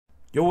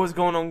Yo, what's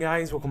going on,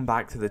 guys? Welcome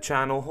back to the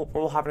channel. Hope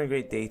we're all having a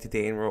great day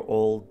today and we're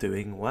all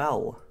doing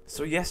well.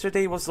 So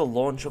yesterday was the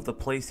launch of the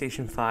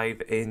PlayStation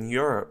 5 in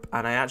Europe,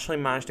 and I actually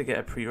managed to get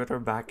a pre-order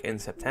back in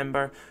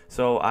September,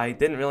 so I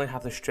didn't really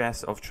have the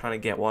stress of trying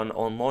to get one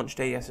on launch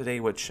day yesterday,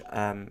 which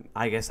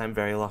I guess I'm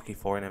very lucky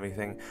for and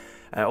everything.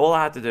 All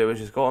I had to do was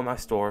just go to my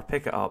store,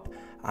 pick it up,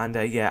 and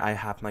yeah, I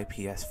have my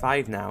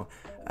PS5 now.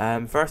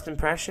 First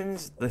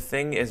impressions, the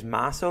thing is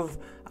massive.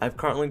 I've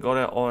currently got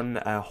it on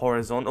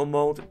horizontal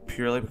mode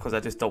purely because I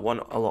just don't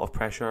want a lot of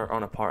pressure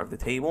on a part of the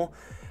table,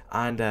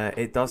 and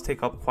it does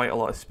take up quite a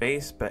lot of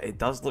space, but it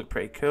does look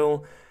pretty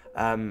cool.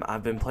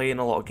 I've been playing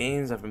a lot of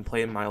games. I've been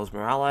playing Miles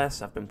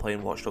Morales, I've been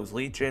playing Watch Dogs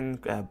Legion,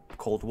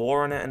 Cold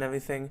War on it and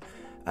everything.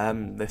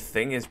 The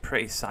thing is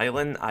pretty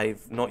silent.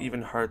 I've not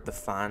even heard the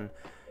fan,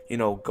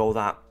 go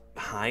that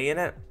high in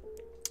it.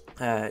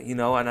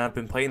 And I've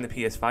been playing the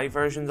PS5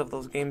 versions of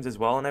those games as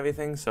well and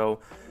everything, so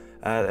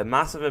a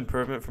massive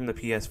improvement from the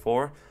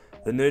PS4.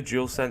 The new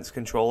DualSense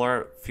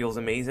controller feels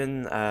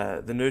amazing.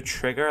 The new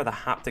trigger, the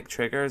haptic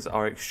triggers,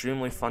 are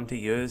extremely fun to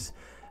use,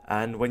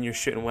 and when you're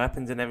shooting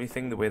weapons and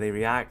everything, the way they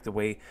react, the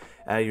way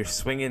you're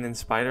swinging in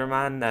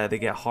Spider-Man, they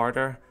get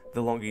harder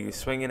the longer you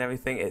swing and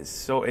everything.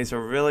 It's a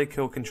really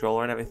cool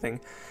controller and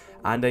everything,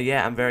 and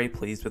yeah, I'm very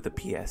pleased with the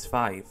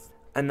PS5.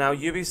 And now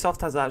Ubisoft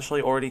has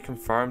actually already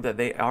confirmed that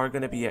they are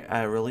going to be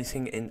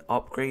releasing an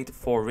upgrade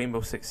for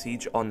Rainbow Six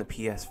Siege on the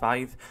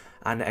PS5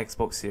 and the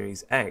Xbox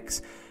Series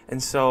X.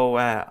 And so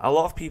a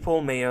lot of people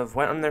may have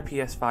went on their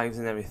PS5s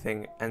and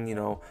everything and,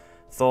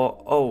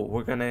 thought, oh,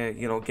 we're going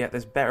to, get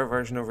this better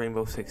version of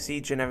Rainbow Six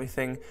Siege and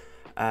everything.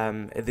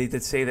 They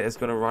did say that it's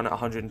going to run at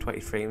 120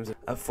 frames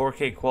at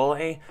 4K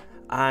quality.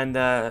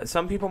 And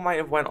some people might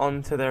have went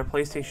on to their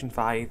PlayStation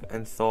 5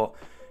 and thought,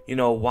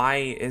 why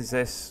is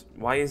this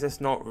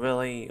not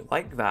really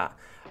like that?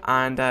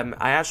 And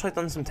I actually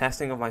done some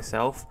testing of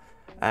myself.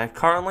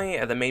 Currently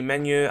at the main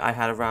menu I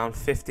had around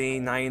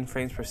 59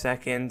 frames per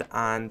second,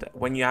 and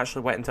when you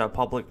actually went into a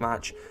public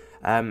match,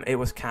 it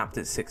was capped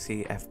at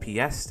 60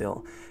 FPS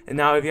still. And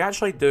now if you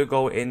actually do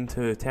go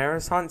into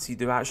terrorist hunts, you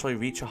do actually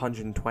reach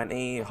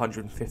 120,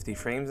 150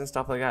 frames and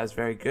stuff like that. It's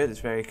very good,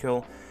 it's very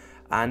cool.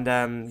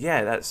 And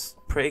yeah, that's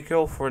pretty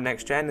cool for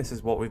next gen. This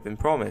is what we've been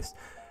promised.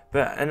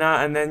 But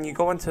and then you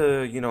go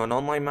into an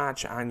online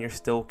match and you're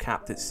still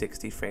capped at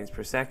 60 frames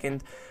per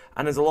second,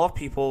 and there's a lot of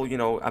people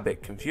a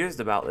bit confused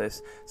about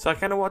this. So I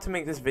kind of want to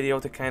make this video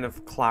to kind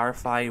of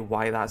clarify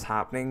why that's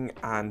happening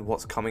and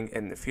what's coming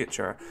in the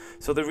future.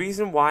 So the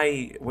reason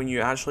why when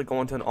you actually go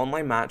into an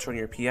online match on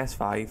your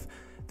PS5,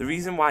 the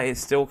reason why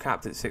it's still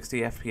capped at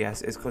 60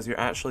 FPS is because you're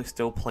actually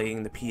still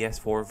playing the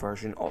PS4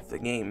 version of the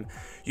game.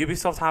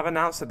 Ubisoft have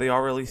announced that they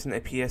are releasing a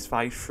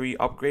PS5 free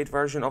upgrade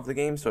version of the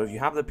game, so if you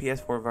have the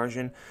PS4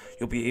 version,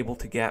 you'll be able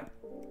to get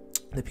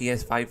the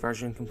PS5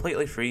 version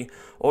completely free.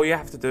 All you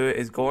have to do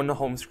is go on the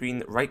home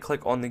screen, right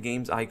click on the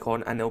games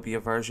icon, and there'll be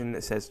a version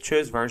that says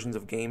choose versions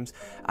of games,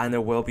 and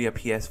there will be a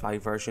PS5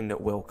 version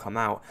that will come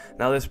out.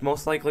 Now this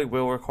most likely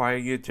will require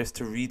you just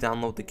to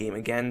re-download the game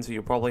again, so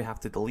you'll probably have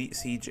to delete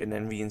Siege and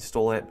then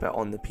reinstall it, but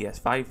on the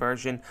PS5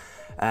 version.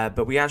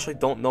 But we actually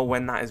don't know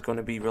when that is going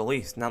to be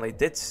released. Now they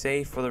did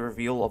say for the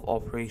reveal of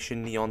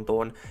Operation Neon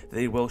Dawn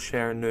they will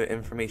share new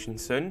information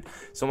soon,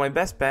 so my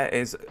best bet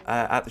is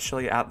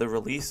actually at the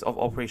release of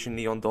Operation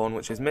Neon Dawn,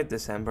 which is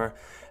mid-December,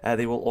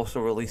 they will also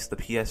release the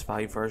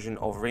PS5 version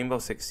of Rainbow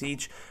Six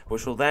Siege,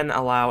 which will then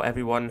allow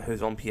everyone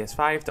who's on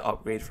PS5 to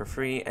upgrade for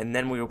free, and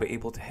then we will be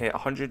able to hit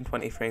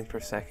 120 frames per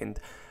second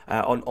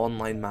on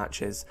online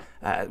matches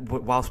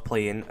whilst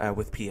playing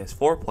with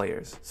PS4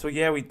 players. So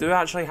yeah, we do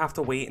actually have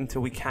to wait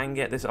until we can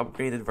get this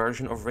upgraded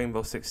version of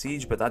Rainbow Six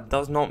Siege, but that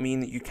does not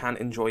mean that you can't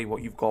enjoy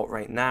what you've got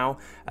right now,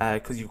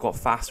 because you've got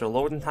faster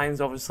loading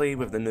times obviously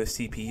with the new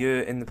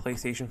CPU in the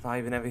PlayStation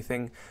 5 and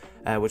everything,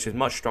 which is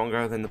much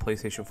stronger than the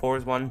PlayStation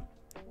 4's one.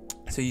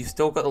 So you've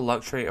still got the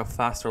luxury of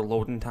faster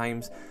loading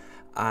times,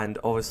 and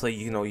obviously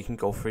you can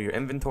go through your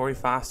inventory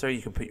faster,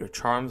 you can put your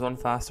charms on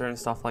faster and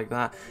stuff like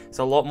that. It's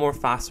a lot more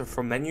faster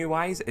from menu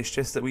wise. It's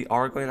just that we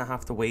are going to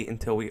have to wait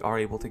until we are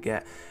able to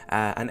get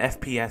an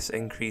FPS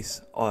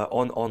increase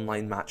on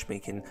online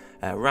matchmaking,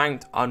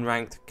 ranked,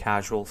 unranked,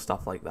 casual,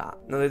 stuff like that.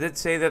 Now they did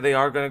say that they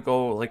are going to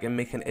go and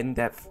make an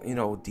in-depth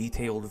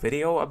detailed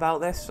video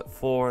about this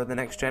for the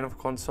next gen of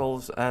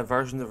consoles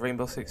versions of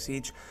Rainbow Six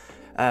Siege.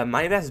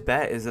 My best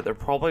bet is that they're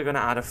probably going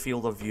to add a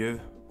field of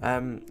view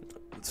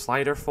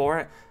slider for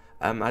it.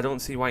 I don't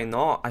see why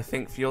not. I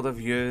think field of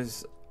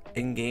views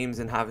in games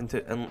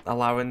and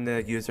allowing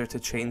the user to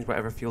change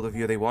whatever field of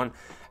view they want,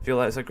 I feel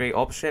like it's a great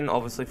option,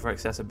 obviously for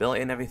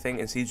accessibility and everything.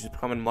 And Siege is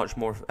becoming much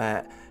more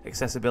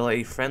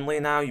accessibility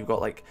friendly now. You've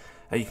got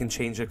you can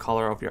change the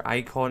color of your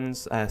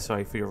icons,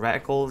 for your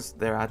reticles.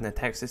 They're adding a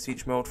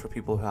text-to-speech mode for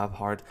people who have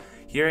hard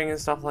hearing and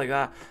stuff like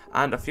that.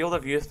 And a field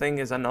of view thing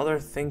is another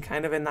thing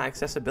kind of in that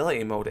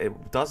accessibility mode.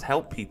 It does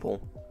help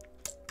people.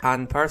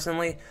 And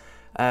personally,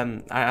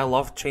 I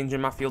love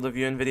changing my field of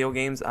view in video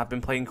games. I've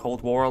been playing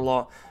Cold War a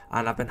lot,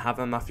 and I've been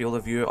having my field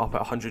of view up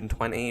at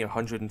 120 or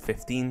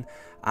 115,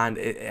 and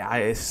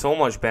it's so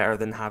much better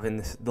than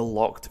having the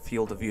locked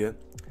field of view.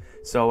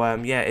 So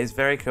yeah, it's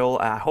very cool.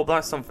 I hope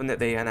that's something that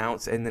they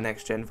announce in the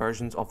next gen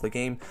versions of the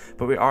game,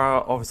 but we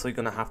are obviously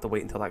going to have to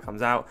wait until that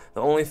comes out.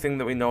 The only thing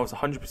that we know is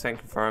 100%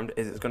 confirmed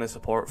is it's going to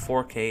support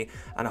 4K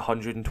and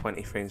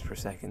 120 frames per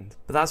second.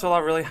 But that's all I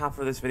really have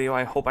for this video.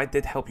 I hope I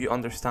did help you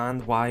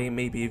understand why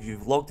maybe if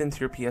you've logged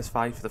into your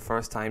PS5 for the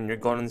first time, you're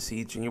gone on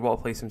Siege and you want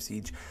to play some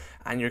Siege,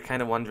 and you're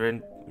kind of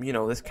wondering, you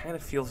know, this kind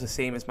of feels the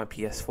same as my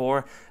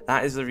PS4.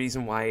 That is the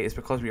reason why. It's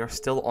because we are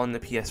still on the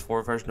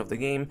PS4 version of the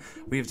game.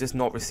 We've just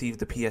not received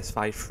the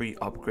PS5 free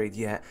upgrade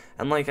yet.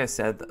 And like I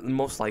said,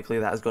 most likely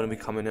that is going to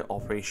be coming in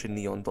Operation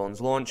Neon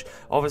Dawn's launch.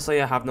 Obviously,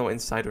 I have no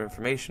insider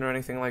information or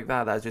anything like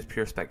that. That is just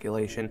pure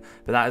speculation.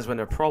 But that is when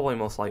they're probably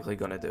most likely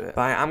going to do it.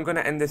 But I'm going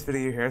to end this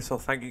video here. So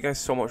thank you guys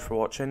so much for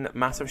watching.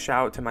 Massive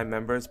shout out to my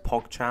members: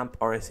 PogChamp,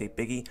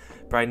 RSA.Biggie,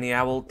 Brian the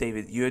Owl,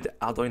 David Yud,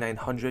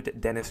 Aldoy900,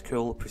 Dennis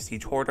Cool,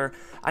 Prestige Hoarder,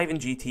 Ivan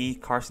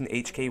GT, Carson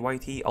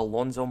HKYT,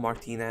 Alonso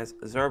Martinez,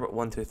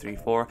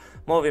 Zerb1234,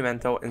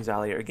 Movimento, and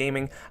Xalator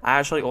Gaming. I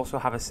actually also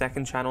have a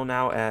second channel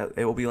now.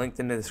 It will be linked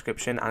in the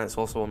description, and it's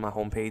also on my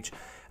homepage.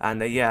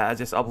 And yeah, I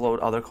just upload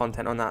other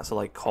content on that, so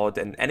like COD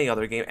and any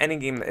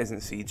game that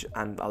isn't Siege,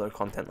 and other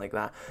content like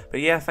that.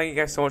 But yeah, thank you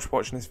guys so much for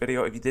watching this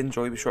video. If you did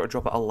enjoy, be sure to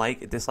drop it a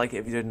like, dislike it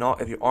if you did not.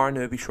 If you are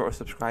new, be sure to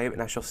subscribe,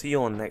 and I shall see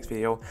you on the next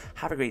video.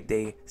 Have a great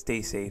day,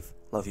 stay safe,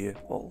 love you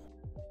all.